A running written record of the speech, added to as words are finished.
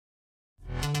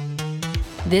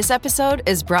This episode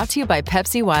is brought to you by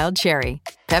Pepsi Wild Cherry.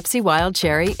 Pepsi Wild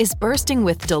Cherry is bursting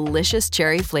with delicious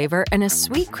cherry flavor and a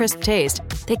sweet, crisp taste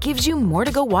that gives you more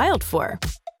to go wild for.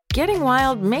 Getting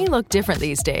wild may look different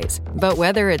these days, but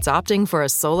whether it's opting for a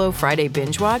solo Friday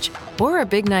binge watch or a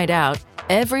big night out,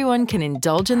 everyone can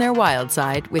indulge in their wild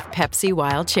side with Pepsi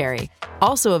Wild Cherry.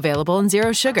 Also available in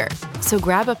Zero Sugar. So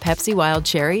grab a Pepsi Wild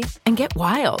Cherry and get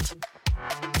wild.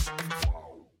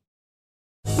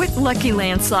 With Lucky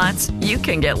Land Slots, you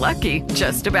can get lucky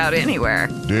just about anywhere.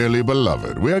 Dearly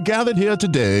beloved, we are gathered here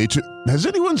today to... Has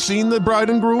anyone seen the bride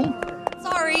and groom?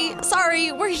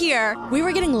 Sorry, we're here. We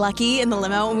were getting lucky in the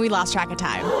limo and we lost track of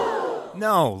time.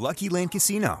 No, Lucky Land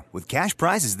Casino, with cash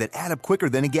prizes that add up quicker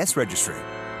than a guest registry.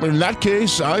 In that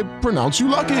case, I pronounce you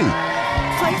lucky.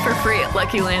 Play for free at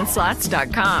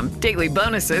LuckyLandSlots.com. Daily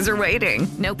bonuses are waiting.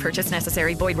 No purchase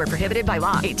necessary. Void where prohibited by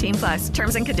law. 18+.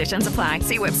 Terms and conditions apply.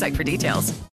 See website for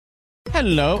details.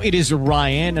 Hello, it is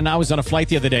Ryan, and I was on a flight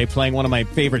the other day playing one of my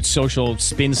favorite social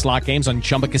spin slot games on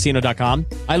ChumbaCasino.com.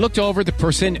 I looked over at the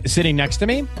person sitting next to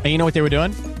me, and you know what they were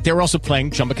doing? They were also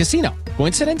playing Chumba Casino.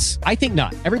 Coincidence? I think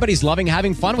not. Everybody's loving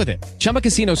having fun with it. Chumba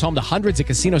Casino is home to hundreds of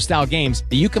casino-style games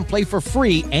that you can play for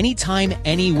free anytime,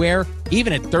 anywhere,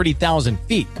 even at 30,000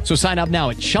 feet. So sign up now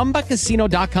at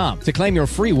ChumbaCasino.com to claim your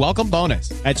free welcome bonus.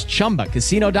 That's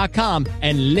ChumbaCasino.com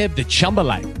and live the Chumba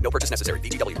life. No purchase necessary.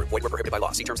 VGW. Void where prohibited by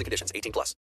law. See terms and conditions.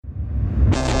 18+.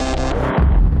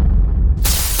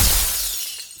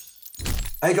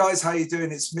 Hey guys, how you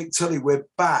doing? It's Mick Tully. We're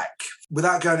back.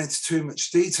 Without going into too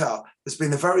much detail, there's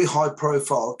been a very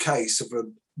high-profile case of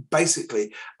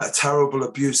basically a terrible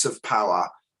abuse of power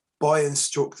by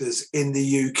instructors in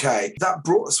the UK. That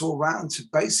brought us all round to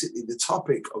basically the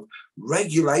topic of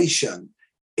regulation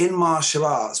in martial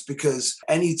arts, because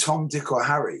any Tom, Dick or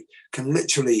Harry can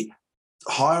literally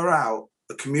hire out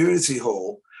a community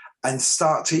hall and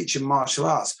start teaching martial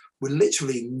arts with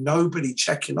literally nobody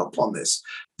checking up on this.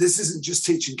 This isn't just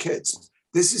teaching kids.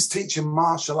 This is teaching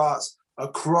martial arts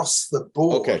across the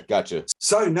board. Okay, gotcha.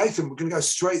 So, Nathan, we're going to go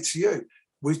straight to you.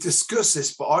 We've discussed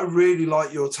this, but I really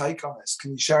like your take on this.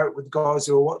 Can you share it with the guys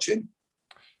who are watching?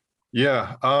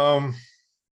 Yeah.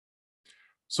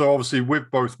 So, obviously,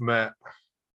 we've both met.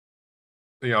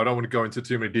 I don't want to go into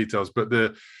too many details, but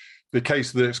the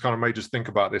case that's kind of made us think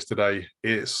about this today,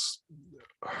 it's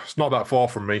not that far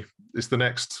from me. It's the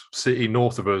next city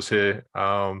north of us here.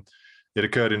 It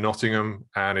occurred in Nottingham,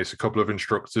 and it's a couple of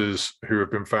instructors who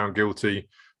have been found guilty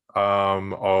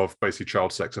of basically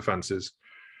child sex offences.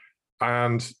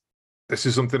 And this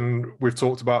is something we've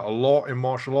talked about a lot in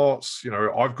martial arts. There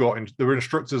were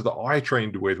instructors that I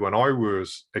trained with when I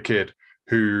was a kid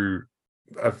who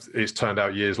it's turned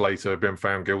out years later have been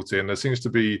found guilty. And there seems to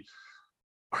be,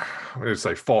 I'm going to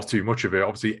say far too much of it.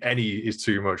 Obviously, any is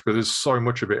too much, but there's so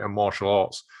much of it in martial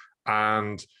arts.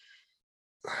 And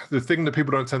the thing that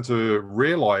people don't tend to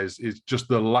realize is just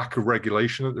the lack of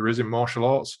regulation that there is in martial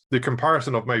arts. The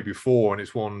comparison I've made before, and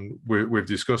it's one we've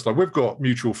discussed, like we've got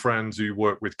mutual friends who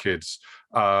work with kids,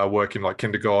 working like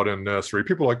kindergarten, nursery,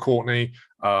 people like Courtney,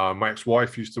 my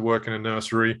ex-wife used to work in a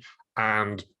nursery.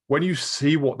 And when you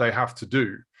see what they have to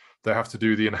do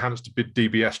the enhanced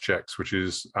DBS checks, which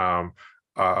is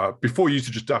before you used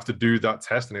to just have to do that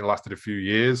test and it lasted a few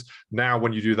years. Now,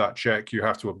 when you do that check, you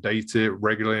have to update it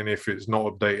regularly. And if it's not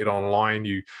updated online,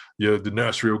 the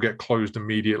nursery will get closed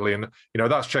immediately. And,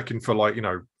 that's checking for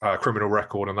criminal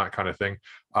record and that kind of thing.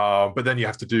 But then you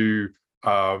have to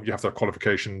have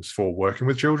qualifications for working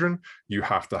with children. You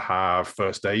have to have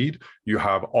first aid. You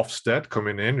have Ofsted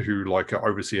coming in who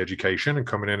oversee education and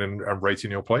coming in and rating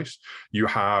your place. You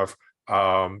have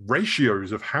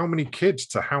ratios of how many kids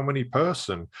to how many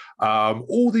person.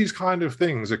 All these kind of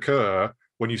things occur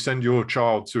when you send your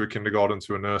child to a kindergarten,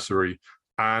 to a nursery.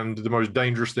 And the most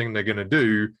dangerous thing they're going to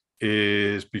do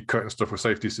is be cutting stuff with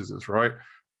safety scissors, right?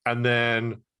 And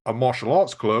then a martial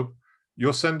arts club,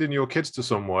 you're sending your kids to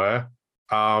somewhere,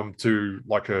 to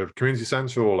like a community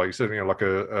center or like you said, like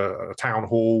a town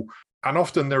hall. And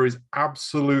often there is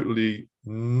absolutely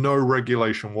no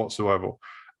regulation whatsoever.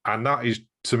 And that is,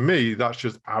 to me, that's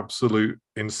just absolute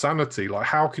insanity. Like,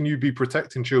 how can you be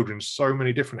protecting children in so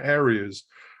many different areas?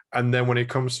 And then when it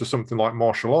comes to something like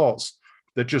martial arts,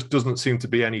 there just doesn't seem to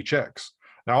be any checks.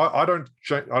 Now, I don't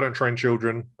train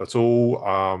children at all.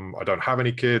 I don't have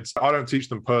any kids. I don't teach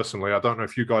them personally. I don't know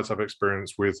if you guys have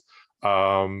experience with,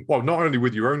 not only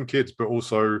with your own kids, but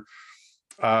also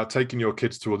taking your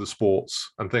kids to other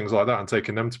sports and things like that, and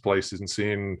taking them to places and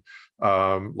seeing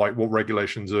what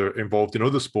regulations are involved in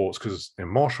other sports, because in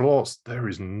martial arts there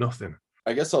is nothing.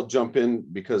 I guess I'll jump in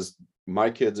because my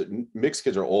kids, mixed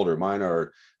kids, are older.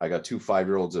 I got 2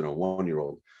 5-year-olds and a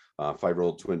 1-year-old.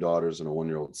 5-year-old twin daughters and a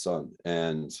 1-year-old son.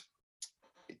 And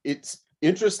it's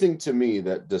interesting to me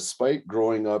that despite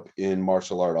growing up in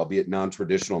martial art, albeit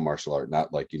non-traditional martial art,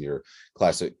 not like in your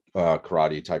classic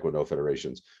karate, taekwondo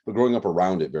federations, but growing up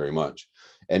around it very much.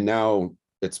 And now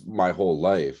it's my whole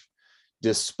life.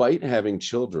 Despite having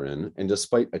children and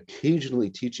despite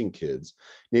occasionally teaching kids,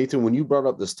 Nathan, when you brought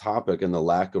up this topic and the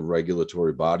lack of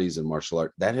regulatory bodies in martial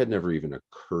art, that had never even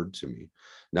occurred to me.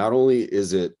 Not only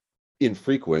is it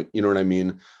infrequent, you know what I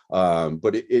mean,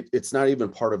 but it's not even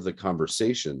part of the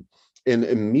conversation. And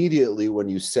immediately when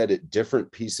you said it,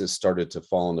 different pieces started to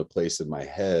fall into place in my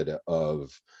head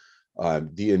of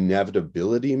the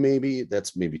inevitability, maybe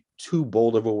that's maybe too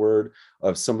bold of a word,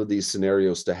 of some of these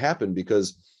scenarios to happen.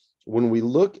 Because when we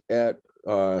look at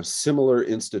similar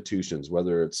institutions,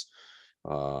 whether it's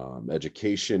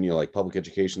education, like public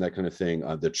education, that kind of thing,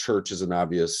 the church is an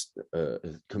obvious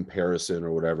comparison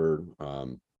or whatever,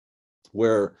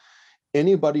 where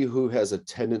anybody who has a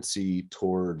tendency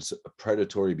towards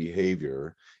predatory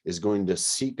behavior is going to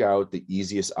seek out the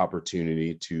easiest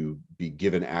opportunity to be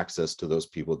given access to those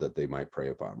people that they might prey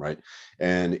upon, right?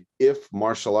 And if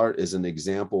martial art is an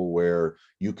example where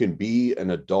you can be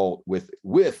an adult with,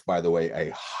 by the way,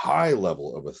 a high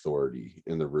level of authority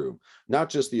in the room, not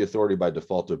just the authority by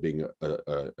default of being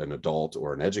an adult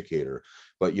or an educator,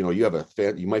 but you have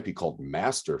you might be called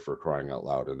master, for crying out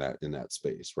loud, in that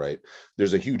space, right?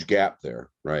 There's a huge gap there,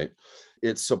 right?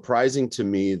 It's surprising to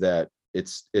me that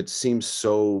it seems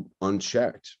so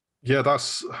unchecked. Yeah,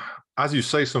 that's, as you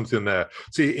say something there.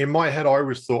 See, in my head, I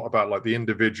always thought about like the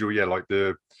individual, like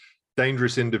the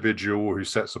dangerous individual who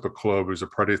sets up a club, who's a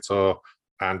predator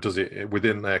and does it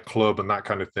within their club and that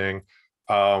kind of thing.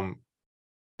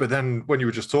 But then when you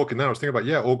were just talking there, I was thinking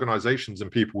about, organizations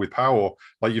and people with power.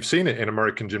 Like you've seen it in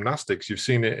American gymnastics, you've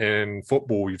seen it in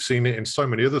football, you've seen it in so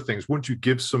many other things. Once you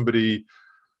give somebody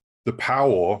the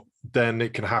power, then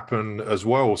it can happen as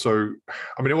well. So,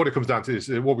 I mean, what it comes down to is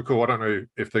what we call, I don't know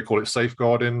if they call it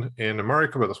safeguarding in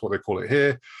America, but that's what they call it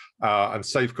here. And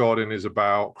safeguarding is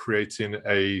about creating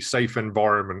a safe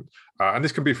environment. And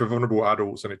this can be for vulnerable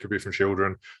adults and it could be for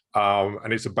children.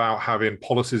 And it's about having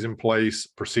policies in place,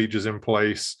 procedures in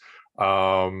place,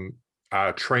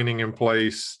 training in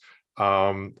place,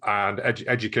 and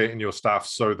educating your staff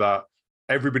so that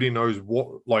everybody knows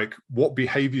what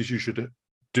behaviors you should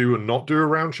do and not do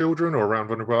around children or around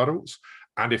vulnerable adults.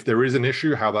 And if there is an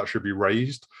issue, how that should be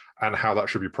raised and how that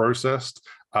should be processed.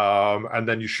 And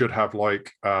then you should have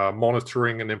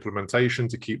monitoring and implementation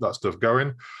to keep that stuff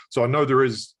going. So I know there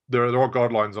are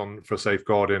guidelines for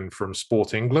safeguarding from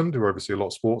Sport England, who oversee a lot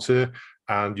of sports here.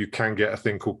 And you can get a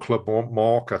thing called Club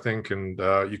Mark, I think. And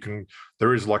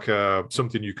there is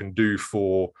something you can do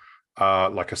for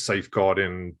a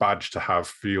safeguarding badge to have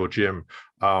for your gym.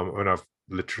 And I've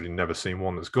literally never seen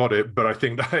one that's got it, but I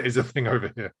think that is a thing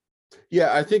over here.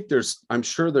 Yeah, I think I'm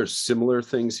sure there's similar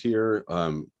things here,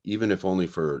 even if only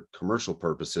for commercial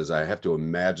purposes. I have to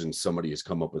imagine somebody has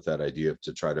come up with that idea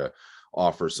to try to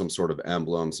offer some sort of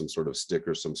emblem, some sort of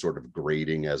sticker, some sort of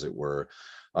grading, as it were.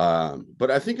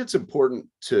 But I think it's important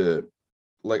to,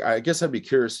 I guess I'd be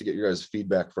curious to get your guys'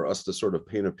 feedback for us to sort of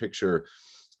paint a picture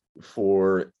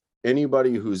for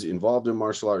anybody who's involved in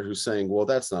martial art who's saying, well,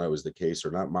 that's not always the case,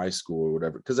 or not my school or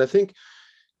whatever. Because I think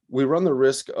we run the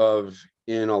risk of,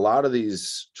 in a lot of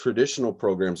these traditional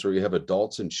programs where you have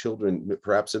adults and children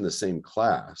perhaps in the same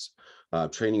class,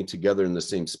 training together in the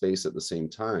same space at the same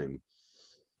time,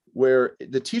 where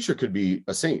the teacher could be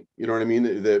a saint, you know what I mean?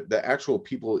 The actual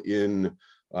people in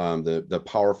the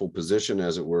powerful position,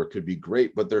 as it were, could be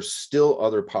great, but there's still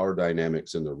other power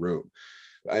dynamics in the room.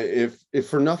 If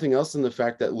for nothing else than the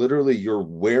fact that literally you're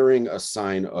wearing a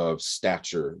sign of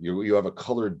stature, you have a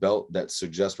colored belt that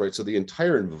suggests, right? So the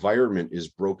entire environment is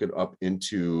broken up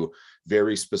into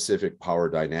very specific power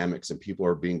dynamics, and people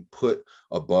are being put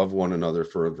above one another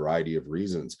for a variety of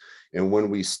reasons. And when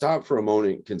we stop for a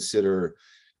moment and consider,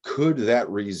 could that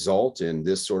result in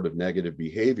this sort of negative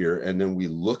behavior? And then we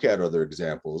look at other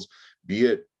examples, be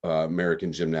it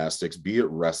American gymnastics, be it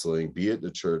wrestling, be it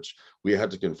the church, we had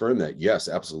to confirm that, yes,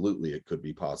 absolutely, it could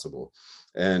be possible.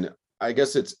 And I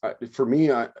guess it's, for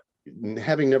me,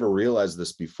 having never realized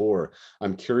this before,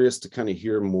 I'm curious to kind of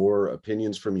hear more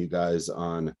opinions from you guys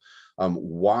on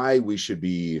why we should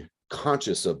be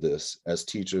conscious of this as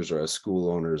teachers or as school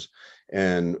owners,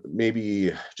 and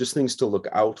maybe just things to look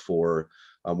out for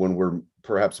when we're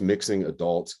perhaps mixing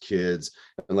adults, kids,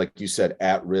 and like you said,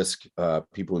 at-risk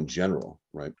people in general,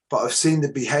 right? But I've seen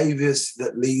the behaviors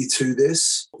that lead to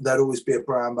this. There'd always be a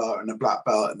brown belt and a black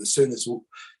belt, and as soon as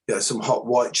some hot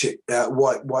white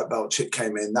belt chick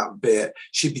came in, that would be it.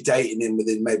 She'd be dating him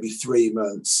within maybe 3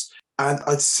 months. And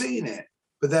I'd seen it,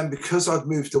 but then because I'd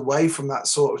moved away from that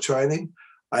sort of training,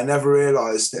 I never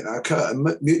realized it. Now, Kurt,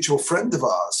 a mutual friend of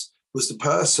ours, was the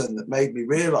person that made me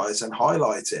realize and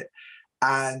highlight it.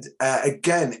 And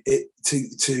again,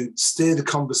 to steer the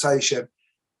conversation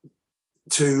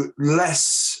to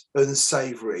less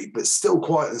unsavory, but still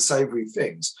quite unsavory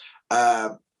things,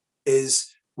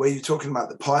 is where you're talking about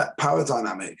the power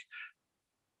dynamic.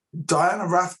 Diana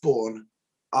Rathborn,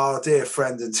 our dear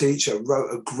friend and teacher,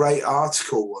 wrote a great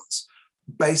article once,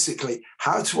 basically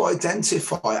how to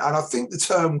identify, and I think the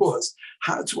term was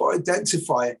how to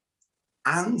identify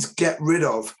and get rid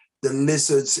of the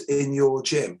lizards in your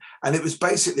gym. And it was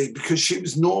basically because she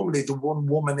was normally the one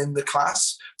woman in the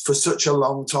class for such a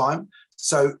long time.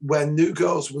 So when new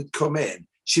girls would come in,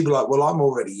 she'd be like, well, I'm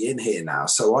already in here now,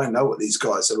 so I know what these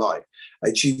guys are like.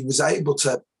 And she was able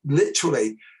to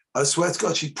literally, I swear to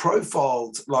God, she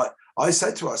profiled, like I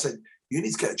said to her, I said, you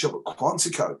need to get a job at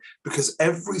Quantico, because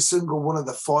every single one of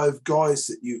the 5 guys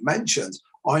that you've mentioned,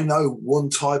 I know one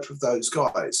type of those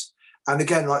guys. And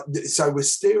again, like, so we're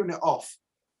steering it off,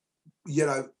 you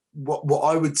know, what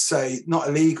I would say, not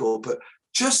illegal, but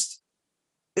just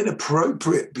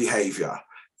inappropriate behavior,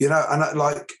 you know, and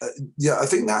I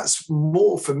think that's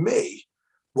more for me,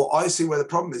 what I see where the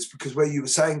problem is, because where you were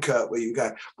saying, Kurt, where you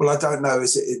go, well, I don't know,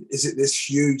 is it this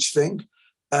huge thing?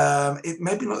 It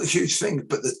may be not a huge thing,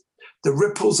 but the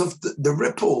ripples of the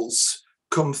ripples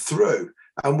come through.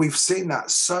 And we've seen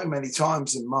that so many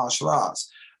times in martial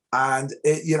arts. And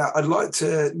you know, I'd like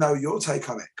to know your take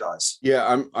on it, guys.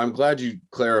 Yeah, I'm glad you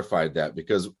clarified that,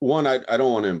 because one, I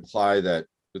don't want to imply that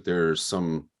there's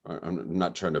some, I'm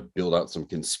not trying to build out some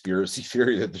conspiracy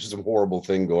theory that there's some horrible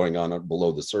thing going on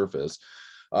below the surface,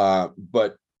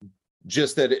 but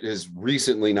just that it has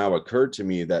recently now occurred to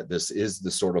me that this is the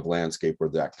sort of landscape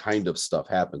where that kind of stuff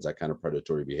happens, that kind of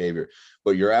predatory behavior.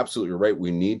 But you're absolutely right.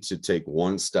 We need to take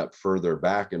one step further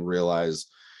back and realize,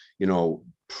 you know,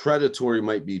 predatory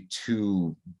might be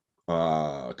too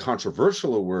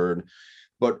controversial a word,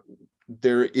 but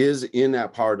there is in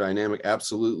that power dynamic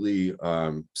absolutely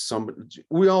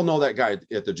we all know that guy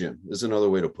at the gym is another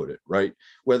way to put it, right?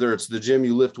 Whether it's the gym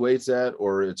you lift weights at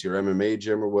or it's your MMA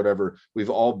gym or whatever, we've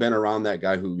all been around that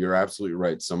guy who, you're absolutely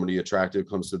right, somebody attractive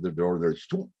comes to the door, they're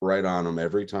right on them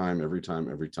every time.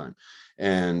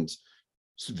 And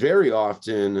very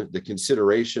often the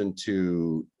consideration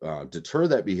to deter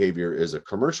that behavior is a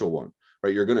commercial one,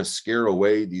 right? You're going to scare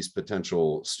away these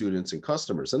potential students and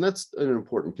customers. And that's an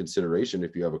important consideration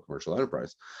if you have a commercial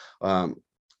enterprise.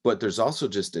 But there's also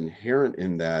just inherent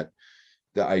in that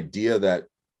the idea that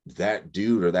that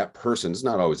dude or that person is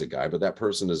not always a guy, but that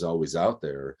person is always out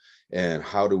there. And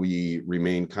how do we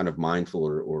remain kind of mindful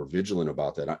or vigilant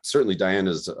about that? Certainly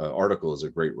Diana's article is a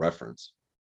great reference.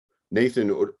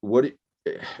 Nathan,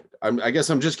 I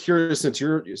guess I'm just curious, since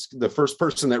you're the first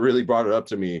person that really brought it up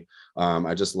to me.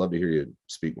 I just love to hear you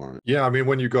speak more on it. Yeah, I mean,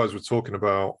 when you guys were talking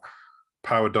about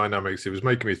power dynamics, it was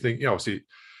making me think, you know, obviously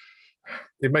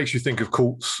it makes you think of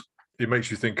cults, it makes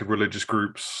you think of religious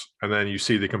groups, and then you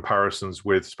see the comparisons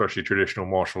with especially traditional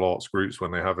martial arts groups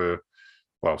when they have a,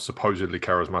 well, supposedly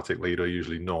charismatic leader,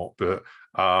 usually not, but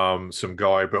some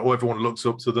guy, but everyone looks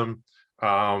up to them.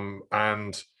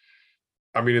 And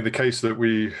I mean, in the case that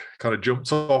we kind of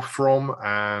jumped off from,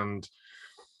 and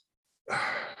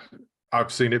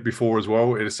I've seen it before as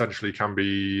well, it essentially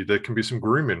there can be some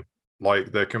grooming.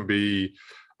 Like there can be,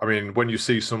 I mean, when you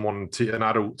see someone, an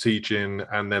adult teaching,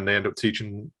 and then they end up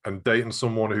teaching and dating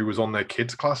someone who was on their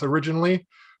kids' class originally,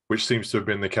 which seems to have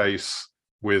been the case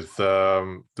with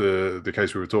the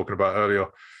case we were talking about earlier.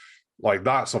 Like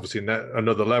that's obviously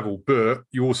another level, but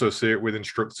you also see it with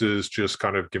instructors just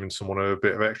kind of giving someone a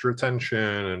bit of extra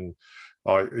attention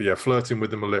and flirting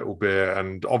with them a little bit.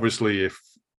 And obviously if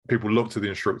people look to the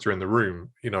instructor in the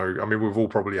room, you know, I mean, we've all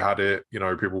probably had it, you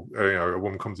know, people, you know, a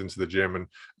woman comes into the gym and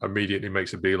immediately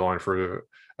makes a beeline for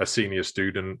a senior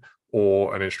student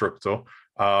or an instructor,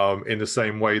 in the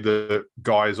same way that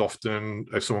guys often,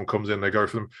 if someone comes in, they go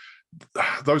for them.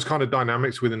 Those kind of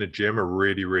dynamics within a gym are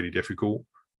really, really difficult.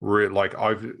 Like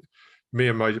me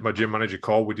and my gym manager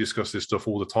Carl, we discuss this stuff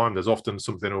all the time. There's often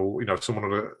something, or you know, someone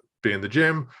will be in the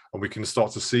gym and we can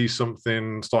start to see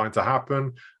something starting to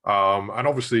happen. And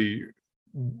obviously,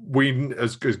 we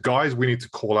as guys, we need to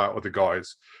call out other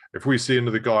guys. If we see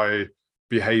another guy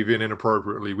behaving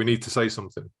inappropriately, we need to say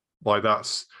something. Like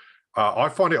that's, I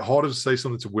find it harder to say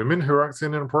something to women who are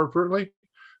acting inappropriately.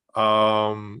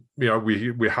 You know,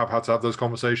 we have had to have those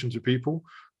conversations with people,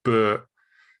 but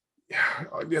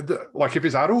like if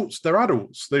it's adults, they're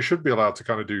adults. They should be allowed to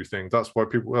kind of do things. That's what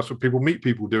people meet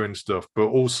people doing stuff. But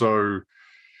also,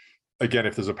 again,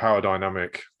 if there's a power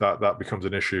dynamic, that becomes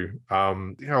an issue.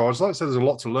 As I said, there's a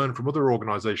lot to learn from other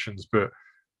organizations, but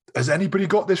has anybody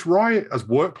got this right? Has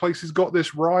workplaces got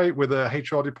this right with their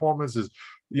HR departments? Has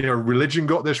religion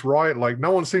got this right? Like,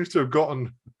 no one seems to have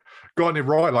gotten it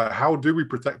right. Like, how do we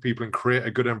protect people and create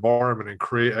a good environment and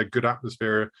create a good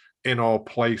atmosphere in our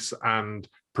place and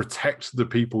protect the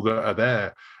people that are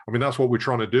there? I mean, that's what we're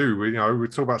trying to do. We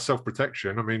talk about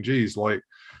self-protection. I mean, geez, like,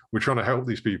 we're trying to help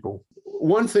these people.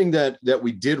 One thing that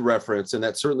we did reference, and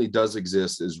that certainly does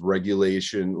exist, is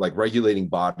regulation, like regulating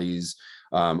bodies.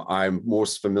 I'm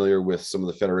most familiar with some of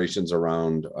the federations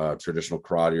around traditional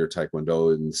karate or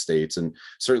taekwondo in the States, and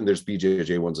certainly there's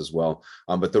BJJ ones as well.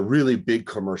 But the really big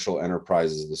commercial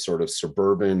enterprises, the sort of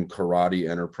suburban karate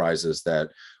enterprises that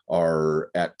are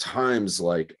at times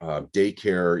like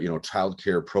daycare,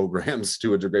 childcare programs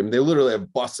to a degree. I mean, they literally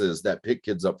have buses that pick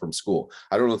kids up from school.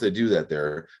 I don't know if they do that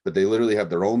there, but they literally have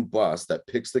their own bus that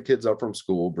picks the kids up from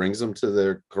school, brings them to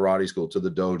their karate school, to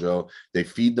the dojo. They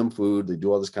feed them food. They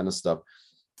do all this kind of stuff.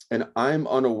 And I'm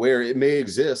unaware, it may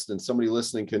exist, and somebody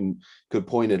listening could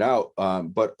point it out,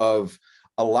 but of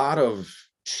a lot of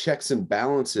checks and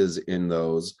balances in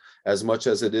those, as much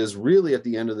as it is really at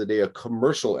the end of the day a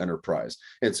commercial enterprise.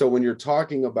 And so when you're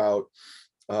talking about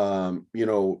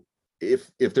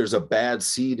if there's a bad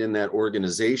seed in that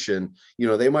organization,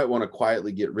 they might want to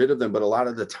quietly get rid of them, but a lot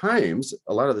of the times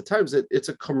it's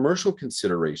a commercial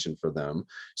consideration for them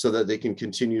so that they can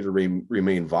continue to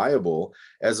remain viable,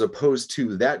 as opposed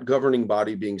to that governing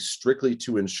body being strictly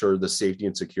to ensure the safety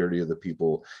and security of the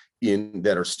people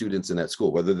that are students in that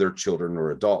school, whether they're children or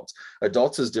adults.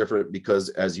 Adults is different because,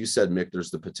 as you said, Mick,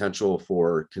 there's the potential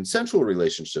for consensual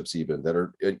relationships even that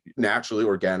are naturally,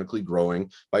 organically growing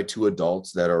by two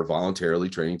adults that are voluntarily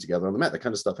training together on the mat. That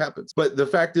kind of stuff happens. But the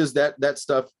fact is that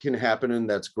stuff can happen, and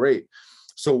that's great.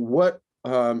 So what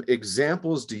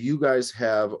examples do you guys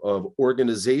have of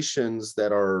organizations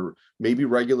that are maybe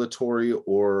regulatory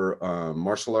or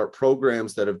martial art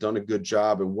programs that have done a good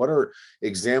job? And what are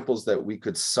examples that we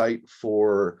could cite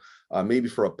for maybe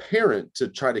for a parent to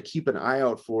try to keep an eye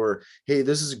out for? Hey,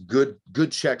 this is good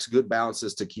checks, good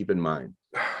balances to keep in mind.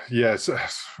 Yes,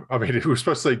 I mean, we were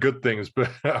supposed to say good things, but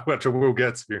which I will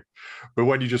get to. But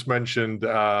when you just mentioned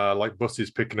like buses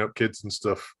picking up kids and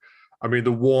stuff, I mean,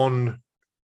 the one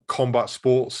combat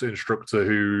sports instructor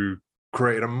who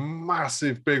created a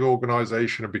massive big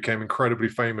organization and became incredibly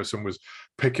famous and was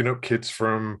picking up kids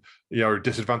from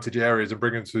disadvantaged areas and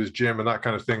bringing them to his gym and that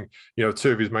kind of thing.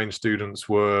 Two of his main students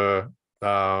were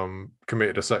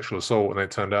committed a sexual assault, and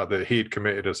it turned out that he'd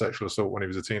committed a sexual assault when he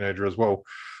was a teenager as well.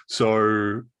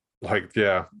 So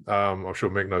I'm sure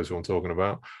Mick knows who I'm talking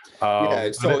about.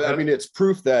 I mean, it's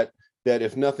proof that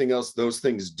if nothing else, those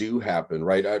things do happen,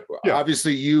 right?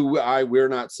 Obviously, we're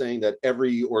not saying that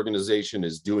every organization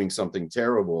is doing something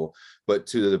terrible, but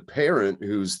to the parent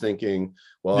who's thinking,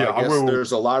 well, I guess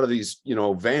there's a lot of these,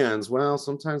 vans. Well,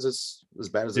 sometimes it's as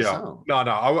bad as it sounds. No,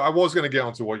 I was going to get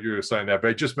onto what you were saying there, but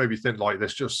it just made me think like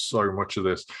there's just so much of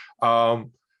this.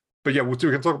 But yeah, we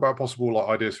can talk about possible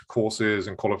ideas for courses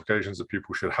and qualifications that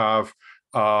people should have.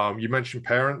 You mentioned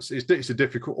parents. It's a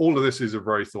difficult. All of this is a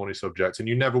very thorny subject, and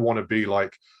you never want to be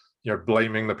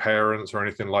blaming the parents or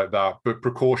anything like that. But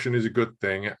precaution is a good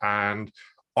thing, and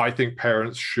I think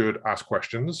parents should ask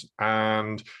questions.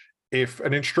 And if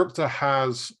an instructor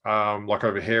has, like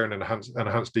over here, an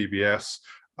enhanced DBS,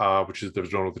 which is the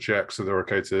result of the check, so they're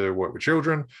okay to work with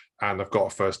children, and they've got a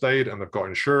first aid and they've got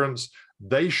insurance,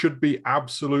 they should be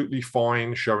absolutely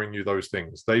fine showing you those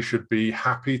things. They should be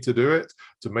happy to do it,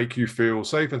 to make you feel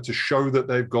safe and to show that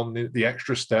they've gone the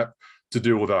extra step to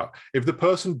do all that. If the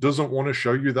person doesn't want to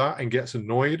show you that and gets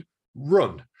annoyed,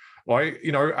 run. But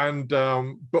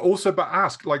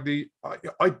ask.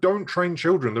 I don't train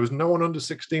children. There was no one under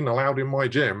 16 allowed in my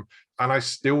gym, and I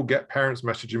still get parents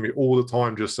messaging me all the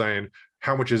time just saying,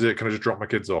 how much is it? Can I just drop my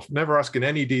kids off? Never asking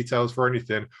any details for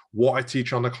anything, what I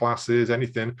teach on the classes,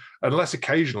 anything, unless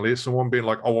occasionally it's someone being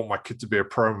like, I want my kid to be a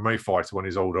pro MMA fighter when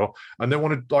he's older. And they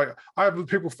want to, I have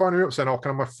people phoning me up saying,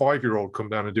 can my 5-year-old come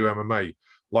down and do MMA?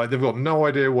 They've got no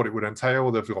idea what it would entail.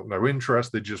 They've got no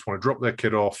interest. They just want to drop their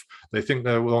kid off. They think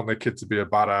they want their kid to be a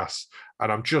badass.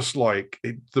 And I'm just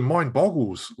the mind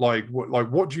boggles.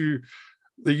 What do you...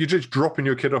 You're just dropping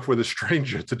your kid off with a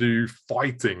stranger to do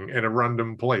fighting in a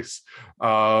random place.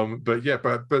 But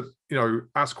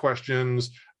ask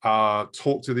questions,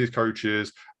 talk to these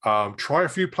coaches, try a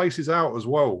few places out as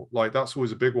well. That's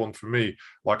always a big one for me.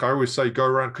 I always say, go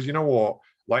around, because you know what?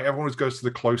 Everyone always goes to the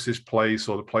closest place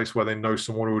or the place where they know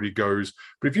someone already goes.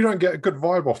 But if you don't get a good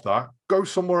vibe off that, go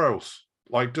somewhere else.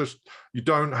 You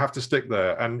don't have to stick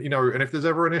there. And, and if there's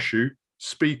ever an issue,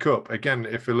 speak up. Again,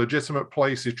 if a legitimate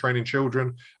place is training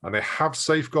children and they have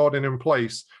safeguarding in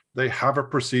place, they have a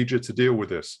procedure to deal with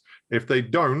this. If they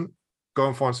don't, go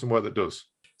and find somewhere that does.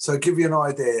 So give you an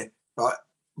idea,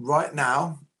 right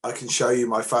now, I can show you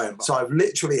my phone. So I've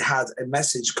literally had a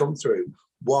message come through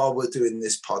while we're doing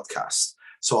this podcast.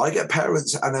 So I get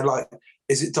parents and they're like,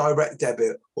 is it direct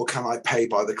debit or can I pay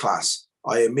by the class?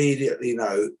 I immediately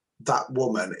know that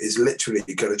woman is literally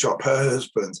going to drop her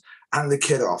husband and the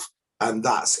kid off, and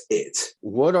that's it.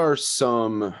 What are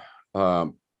some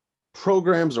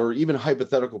programs or even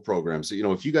hypothetical programs? You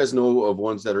know, if you guys know of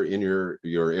ones that are in your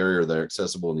area that are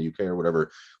accessible in the UK or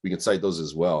whatever, we can cite those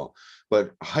as well.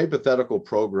 But hypothetical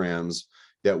programs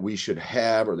that we should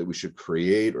have or that we should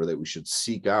create or that we should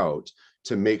seek out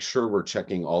to make sure we're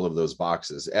checking all of those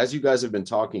boxes. As you guys have been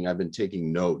talking, I've been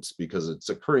taking notes because it's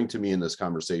occurring to me in this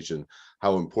conversation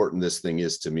how important this thing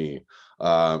is to me.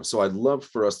 So I'd love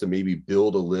for us to maybe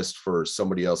build a list for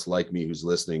somebody else like me who's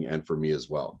listening and for me as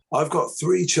well. I've got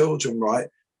 3 children, right?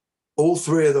 All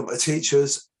 3 of them are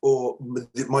teachers, or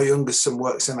my youngest son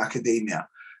works in academia.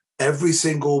 Every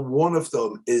single one of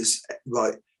them is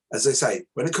like, as they say,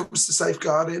 when it comes to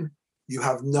safeguarding, you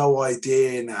have no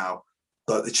idea now.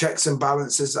 Like the checks and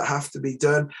balances that have to be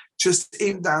done, just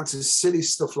even down to silly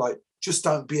stuff like just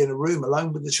don't be in a room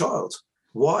alone with the child.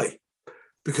 Why?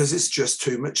 Because it's just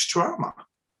too much drama.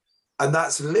 And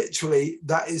that's literally,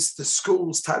 that is the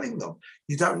schools telling them,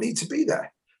 you don't need to be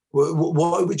there.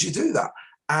 Why would you do that?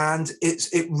 And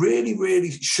it really,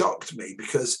 really shocked me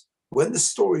because when the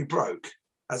story broke,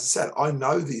 as I said, I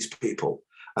know these people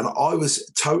and I was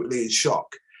totally in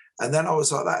shock. And then I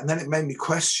was like that. And then it made me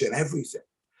question everything.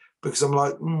 Because I'm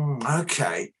like,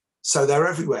 okay, so they're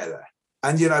everywhere there.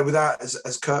 And, you know, without,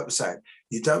 as Kurt was saying,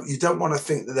 you don't want to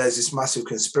think that there's this massive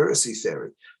conspiracy theory.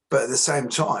 But at the same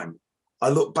time, I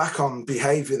look back on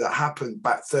behavior that happened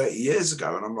back 30 years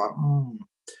ago and I'm like,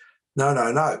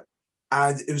 no.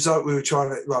 And it was like we were trying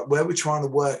to, like, where we're trying to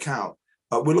work out,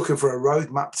 like, we're looking for a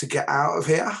roadmap to get out of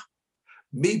here.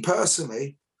 Me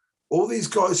personally, all these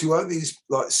guys who own these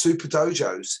like super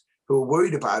dojos who are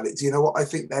worried about it, do you know what I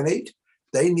think they need?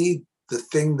 They need the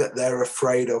thing that they're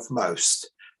afraid of most,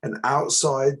 an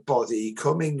outside body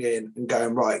coming in and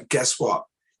going, right, guess what?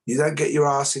 You don't get your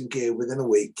ass in gear within a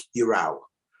week, you're out.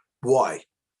 Why?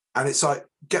 And it's like,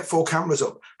 get 4 cameras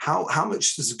up. How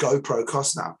much does a GoPro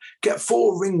cost now? Get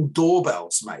 4 Ring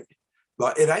doorbells, mate.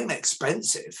 Like, it ain't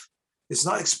expensive. It's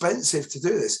not expensive to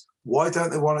do this. Why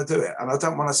don't they want to do it? And I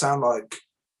don't want to sound like,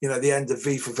 you know, the end of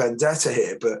V for Vendetta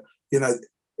here, but, you know,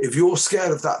 if you're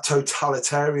scared of that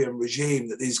totalitarian regime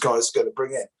that these guys are going to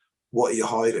bring in, what are you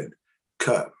hiding?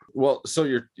 Kurt? Well, so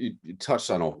you touched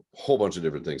on a whole bunch of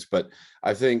different things, but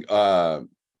I think,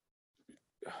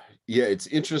 it's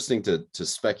interesting to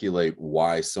speculate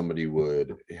why somebody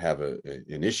would have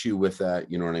an issue with that.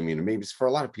 You know what I mean? And maybe for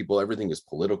a lot of people, everything is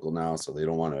political now, so they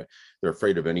don't want to, they're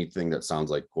afraid of anything that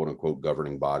sounds like quote unquote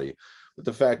governing body. But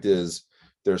the fact is,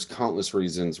 there's countless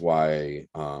reasons why,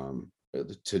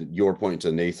 to your point,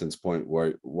 to Nathan's point,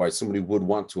 why somebody would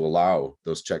want to allow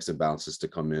those checks and balances to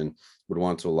come in, would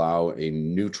want to allow a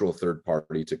neutral third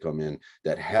party to come in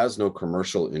that has no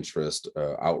commercial interest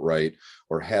outright,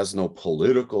 or has no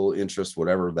political interest,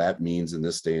 whatever that means in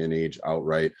this day and age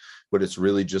outright. But it's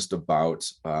really just about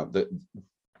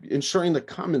ensuring the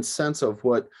common sense of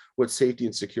what safety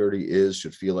and security is,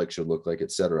 should feel like, should look like,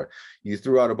 etc. You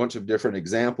threw out a bunch of different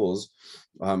examples.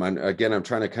 And again, I'm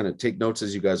trying to kind of take notes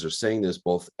as you guys are saying this,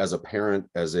 both as a parent,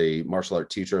 as a martial art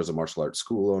teacher, as a martial arts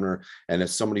school owner, and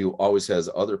as somebody who always has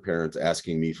other parents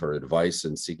asking me for advice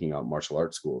and seeking out martial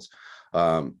arts schools.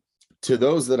 To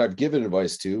those that I've given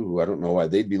advice to, who I don't know why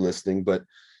they'd be listening, but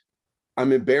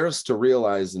I'm embarrassed to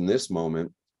realize in this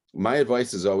moment, my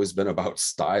advice has always been about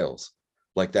styles.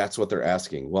 Like, that's what they're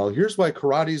asking. Well, here's why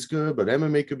karate is good, but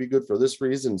MMA could be good for this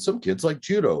reason. Some kids like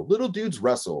judo, little dudes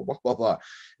wrestle, blah, blah, blah.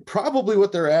 Probably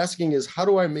what they're asking is, how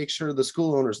do I make sure the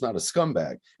school owner's not a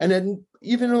scumbag? And then,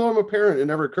 even though I'm a parent, it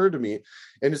never occurred to me.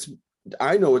 And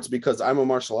I know it's because I'm a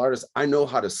martial artist. I know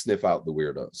how to sniff out the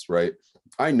weirdos, right?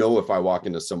 I know if I walk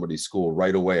into somebody's school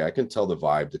right away, I can tell the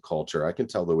vibe, the culture. I can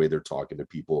tell the way they're talking to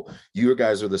people. You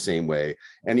guys are the same way.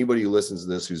 Anybody who listens to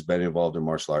this who's been involved in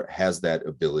martial art has that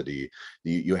ability.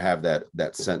 You have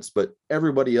that sense, but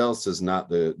everybody else is not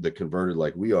the converted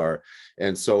like we are.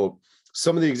 And so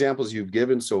some of the examples you've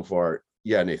given so far,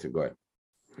 yeah, Nathan, go ahead.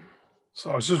 So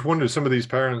I was just wondering, some of these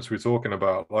parents we're talking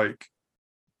about, like,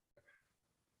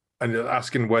 and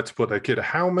asking where to put their kid,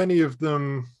 how many of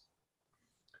them,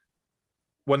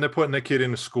 when they're putting their kid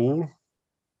in a school,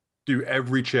 do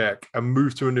every check and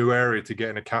move to a new area to get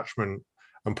an attachment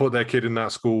and put their kid in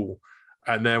that school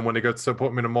And then when they go to put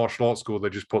them in a martial arts school, they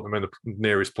just put them in the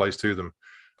nearest place to them.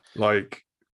 Like,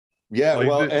 yeah, like,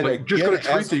 well, and like, just got to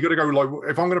treat it. You got to go, like,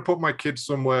 if I'm going to put my kids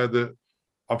somewhere that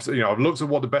I've looked at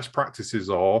what the best practices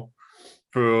are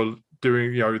for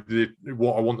doing,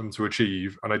 what I want them to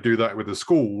achieve, and I do that with the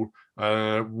school.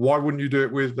 Why wouldn't you do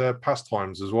it with their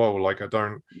pastimes as well? Like, I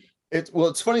don't.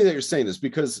 It's funny that you're saying this,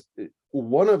 because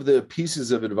one of the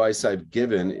pieces of advice I've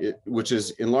given, which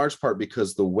is in large part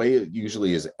because the way it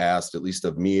usually is asked, at least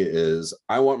of me, is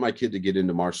I want my kid to get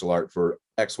into martial art for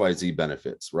XYZ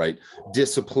benefits, right?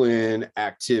 Discipline,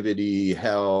 activity,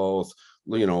 health,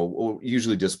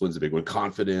 usually discipline's a big one,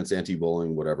 confidence,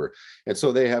 anti-bullying, whatever. And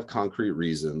so they have concrete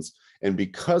reasons. And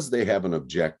because they have an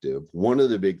objective, one of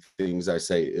the big things I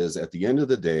say is, at the end of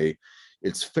the day,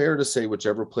 it's fair to say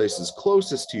whichever place is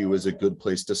closest to you is a good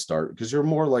place to start, because you're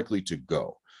more likely to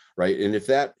go, right? And if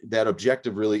that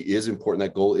objective really is important,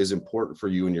 that goal is important for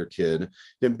you and your kid,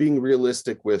 then being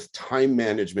realistic with time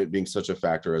management being such a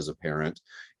factor as a parent,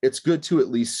 it's good to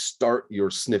at least start your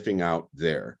sniffing out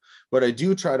there. But I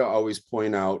do try to always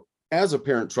point out, as a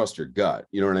parent, trust your gut.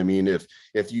 You know what I mean? If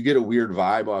you get a weird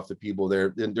vibe off the people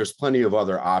there, then there's plenty of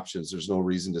other options. There's no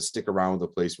reason to stick around with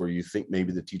a place where you think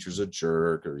maybe the teacher's a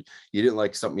jerk, or you didn't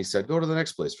like something he said. Go to the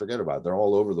next place. Forget about it. They're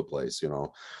all over the place,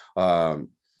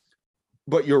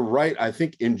 But you're right. I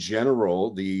think in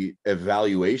general, the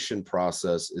evaluation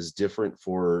process is different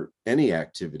for any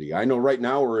activity. I know right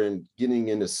now we're getting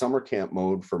into summer camp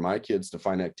mode for my kids to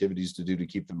find activities to do to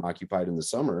keep them occupied in the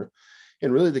summer.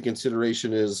 And really the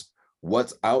consideration is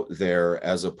what's out there,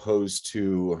 as opposed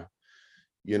to,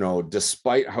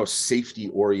 despite how safety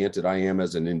oriented I am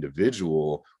as an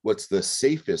individual, what's the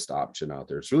safest option out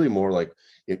there? It's really more like,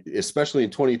 especially in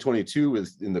 2022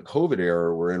 in the COVID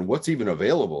era we're in, what's even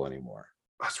available anymore.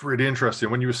 That's really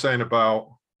interesting. When you were saying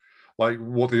about like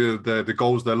what the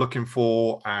goals they're looking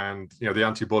for, and the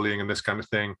anti-bullying and this kind of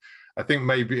thing, I think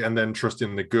maybe, and then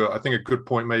trusting the gut. I think a good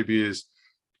point maybe is,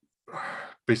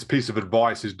 piece of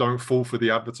advice is, don't fall for the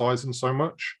advertising so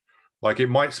much. Like, it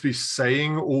might be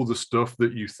saying all the stuff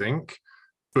that you think,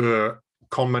 but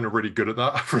con men are really good at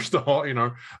that for a start.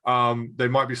 They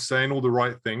might be saying all the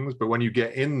right things, but when you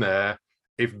get in there,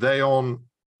 if they aren't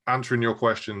answering your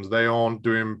questions, they aren't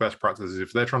doing best practices,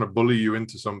 if they're trying to bully you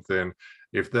into something,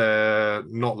 if they're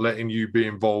not letting you be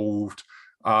involved,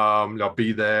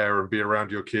 be there and be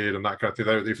around your kid and that kind of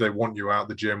thing, if they want you out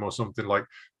the gym or something, like,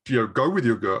 go with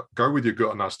your gut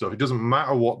on that stuff. It doesn't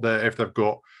matter if they've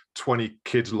got 20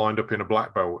 kids lined up in a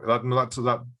black belt.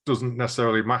 That doesn't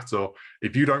necessarily matter.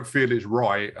 If you don't feel it's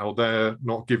right, or they're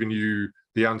not giving you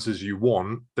the answers you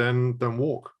want, then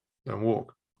walk.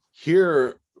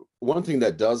 Here, one thing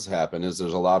that does happen is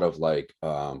there's a lot of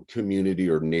community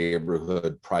or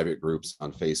neighborhood private groups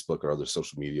on Facebook or other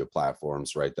social media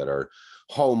platforms, right, that are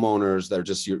homeowners that are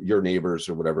just your neighbors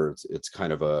or whatever. It's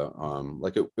kind of a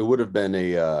it would have been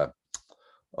a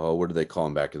what do they call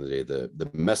them back in the day, the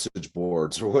message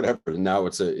boards or whatever. Now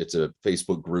it's a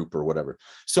Facebook group or whatever.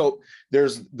 So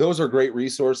those are great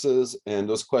resources, and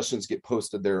those questions get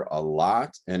posted there a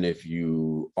lot. And if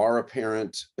you are a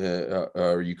parent,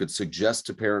 or you could suggest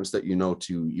to parents that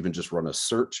to even just run a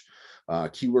search,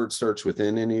 keyword search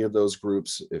within any of those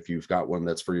groups. If you've got one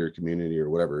that's for your community or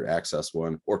whatever, access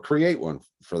one or create one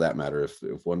for that matter,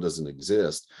 if one doesn't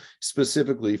exist,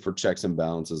 specifically for checks and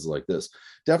balances like this.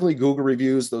 Definitely Google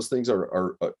reviews. Those things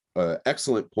are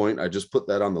excellent point. I just put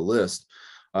that on the list.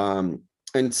 And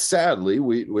sadly,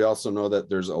 we also know that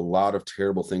there's a lot of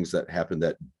terrible things that happen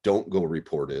that don't go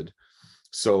reported.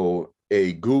 So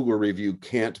a Google review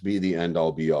can't be the end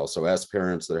all be all. So as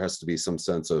parents, there has to be some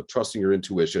sense of trusting your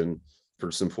intuition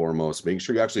first and foremost, making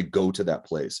sure you actually go to that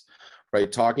place,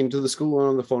 right? Talking to the school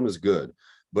on the phone is good,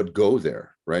 but go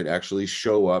there, right? Actually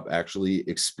show up, actually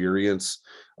experience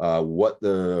what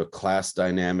the class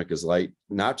dynamic is like,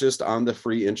 not just on the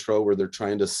free intro where they're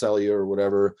trying to sell you or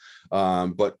whatever,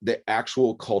 but the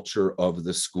actual culture of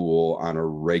the school on a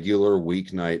regular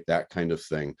weeknight, that kind of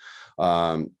thing.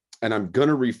 And I'm going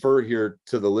to refer here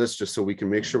to the list just so we can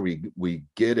make sure we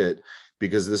get it,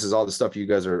 because this is all the stuff you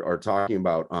guys are talking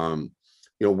about.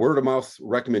 Word of mouth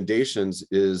recommendations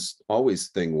is always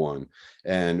thing one.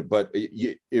 But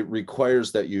it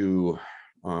requires that you,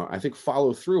 I think,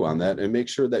 follow through on that and make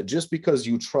sure that just because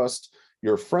you trust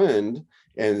your friend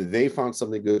and they found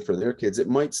something good for their kids, it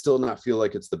might still not feel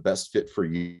like it's the best fit for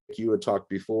you. You had talked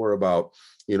before about,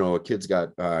 a kid's got,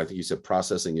 I think you said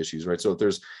processing issues, right? So if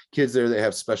there's kids there that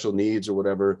have special needs or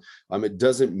whatever, it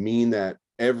doesn't mean that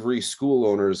every school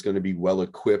owner is going to be well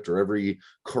equipped, or every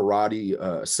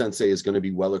karate sensei is going to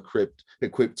be well equipped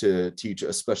to teach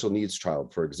a special needs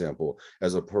child, for example,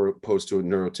 as opposed to a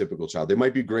neurotypical child. They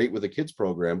might be great with a kids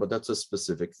program, but that's a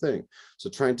specific thing. So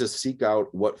trying to seek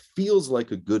out what feels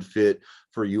like a good fit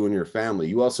for you and your family.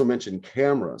 You also mentioned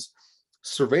cameras.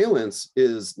 Surveillance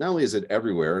is, not only is it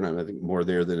everywhere, and I think more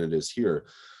there than it is here,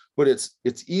 but it's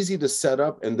easy to set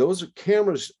up, and those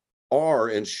cameras are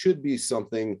and should be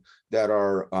something that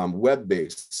are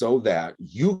web-based, so that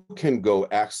you can go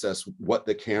access what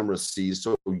the camera sees,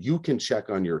 so you can check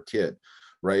on your kid,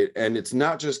 right? And it's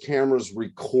not just cameras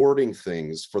recording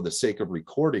things for the sake of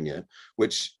recording it,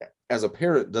 which as a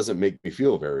parent doesn't make me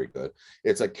feel very good.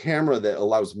 It's a camera that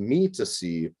allows me to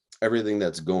see everything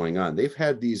that's going on. They've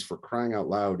had these, for crying out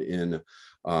loud, in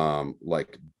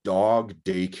like dog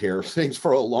daycare things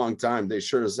for a long time. They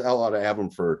sure as hell ought to have them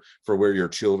for where your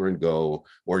children go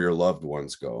or your loved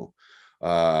ones go.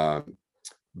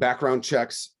 Background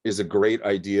checks is a great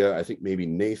idea. I think maybe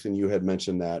Nathan, you had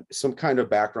mentioned that. Some kind of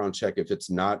background check, if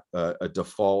it's not a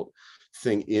default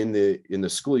thing in the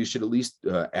school, you should at least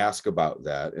ask about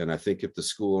that. And I think if the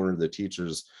school owner, the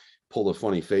teachers pull a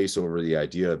funny face over the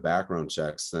idea of background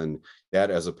checks, then that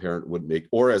as a parent would make,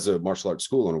 or as a martial arts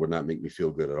school owner, would not make me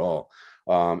feel good at all.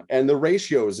 And the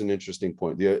ratio is an interesting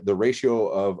point. The ratio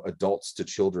of adults to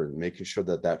children, making sure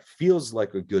that feels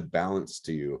like a good balance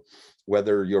to you,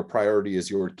 whether your priority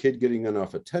is your kid getting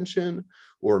enough attention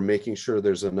or making sure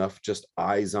there's enough just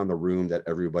eyes on the room that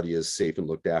everybody is safe and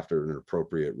looked after in an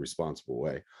appropriate, responsible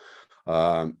way.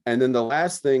 And then the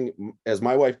last thing, as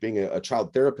my wife being a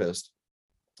child therapist,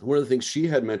 one of the things she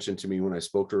had mentioned to me when I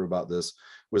spoke to her about this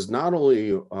was not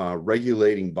only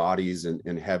regulating bodies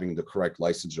and having the correct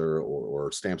licensure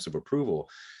or stamps of approval,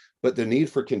 but the need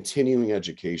for continuing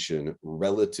education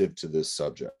relative to this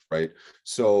subject, right?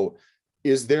 So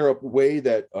is there a way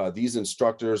that these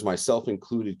instructors, myself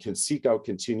included, can seek out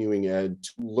continuing ed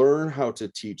to learn how to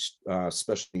teach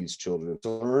special needs children, to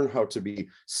learn how to be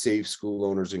safe school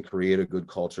owners and create a good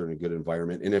culture and a good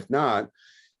environment? And if not,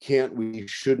 can't we,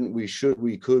 shouldn't we, should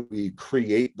we, could we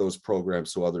create those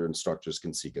programs so other instructors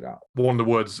can seek it out? One of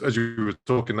the words, as you were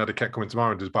talking, that it kept coming to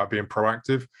mind, is about being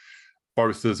proactive,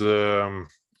 both as a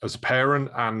parent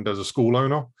and as a school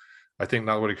owner. I think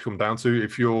that's what it comes down to.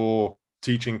 If you're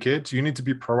teaching kids, you need to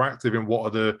be proactive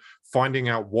in finding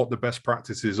out what the best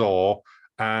practices are.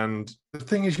 And the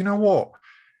thing is, you know what?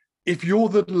 If you're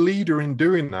the leader in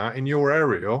doing that in your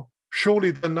area,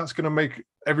 surely then that's going to make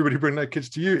everybody bring their kids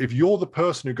to you. If you're the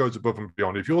person who goes above and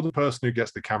beyond, if you're the person who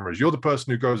gets the cameras, you're the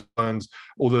person who goes and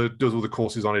does all the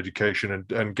courses on education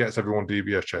and gets everyone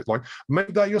DBS checked, like,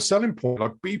 make that your selling point.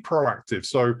 Like, be proactive.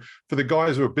 So for the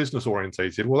guys who are business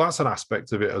orientated, well, that's an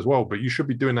aspect of it as well, but you should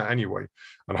be doing that anyway.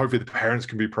 And hopefully the parents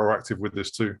can be proactive with this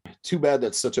too. Too bad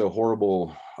that such a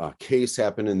horrible case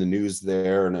happened in the news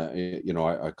there. And,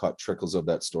 I caught trickles of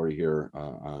that story here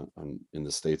in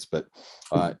the States, but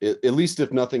at least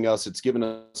if nothing else, it's given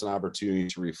us an opportunity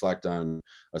to reflect on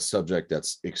a subject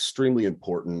that's extremely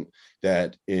important,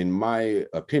 that in my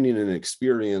opinion and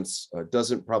experience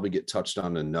doesn't probably get touched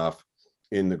on enough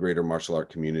in the greater martial art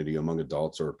community among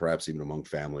adults, or perhaps even among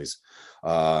families.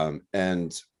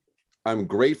 And I'm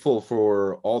grateful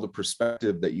for all the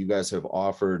perspective that you guys have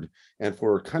offered and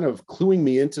for kind of cluing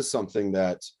me into something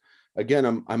that,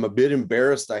 again, I'm a bit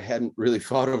embarrassed I hadn't really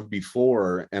thought of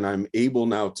before, and I'm able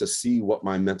now to see what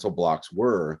my mental blocks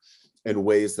were and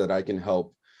ways that I can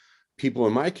help people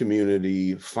in my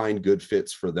community find good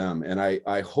fits for them. And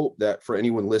I hope that for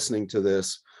anyone listening to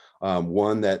this,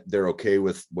 one, that they're okay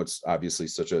with what's obviously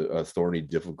such a thorny,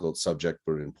 difficult subject,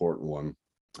 but an important one.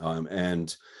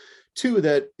 And two,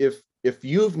 that if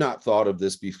you've not thought of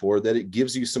this before, that it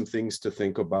gives you some things to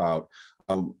think about.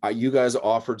 You guys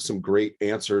offered some great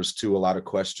answers to a lot of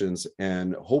questions,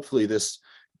 and hopefully this,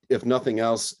 if nothing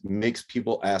else, makes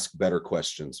people ask better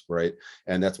questions, right?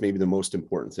 And that's maybe the most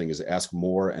important thing, is ask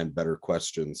more and better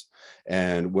questions.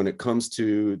 And when it comes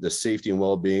to the safety and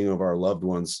well-being of our loved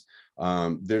ones,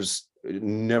 there's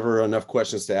never enough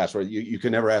questions to ask, right? You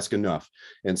can never ask enough.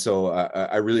 And so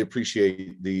I really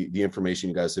appreciate the information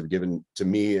you guys have given to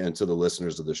me and to the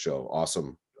listeners of the show.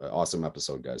 Awesome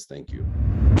episode, guys. Thank you.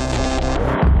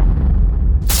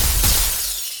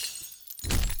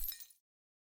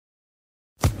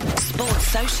 Sports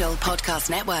Social Podcast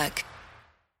Network.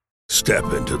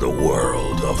 Step into the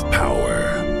world of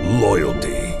power,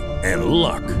 loyalty, and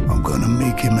luck. I'm gonna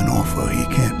make him an offer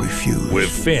he can't refuse. With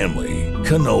family,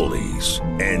 cannolis,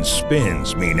 and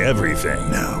spins mean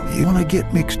everything. Now, you wanna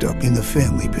get mixed up in the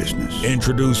family business.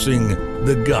 Introducing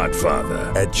The Godfather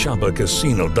at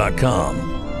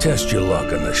ChumbaCasino.com. Test your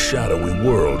luck in the shadowy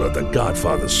world of The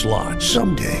Godfather slot.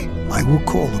 Someday, I will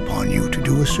call upon you to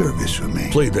do a service for me.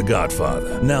 Play The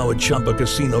Godfather, now at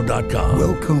ChumbaCasino.com.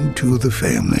 Welcome to the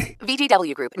family.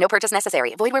 VGW Group. No purchase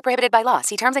necessary. Void where prohibited by law.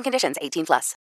 See terms and conditions. 18+.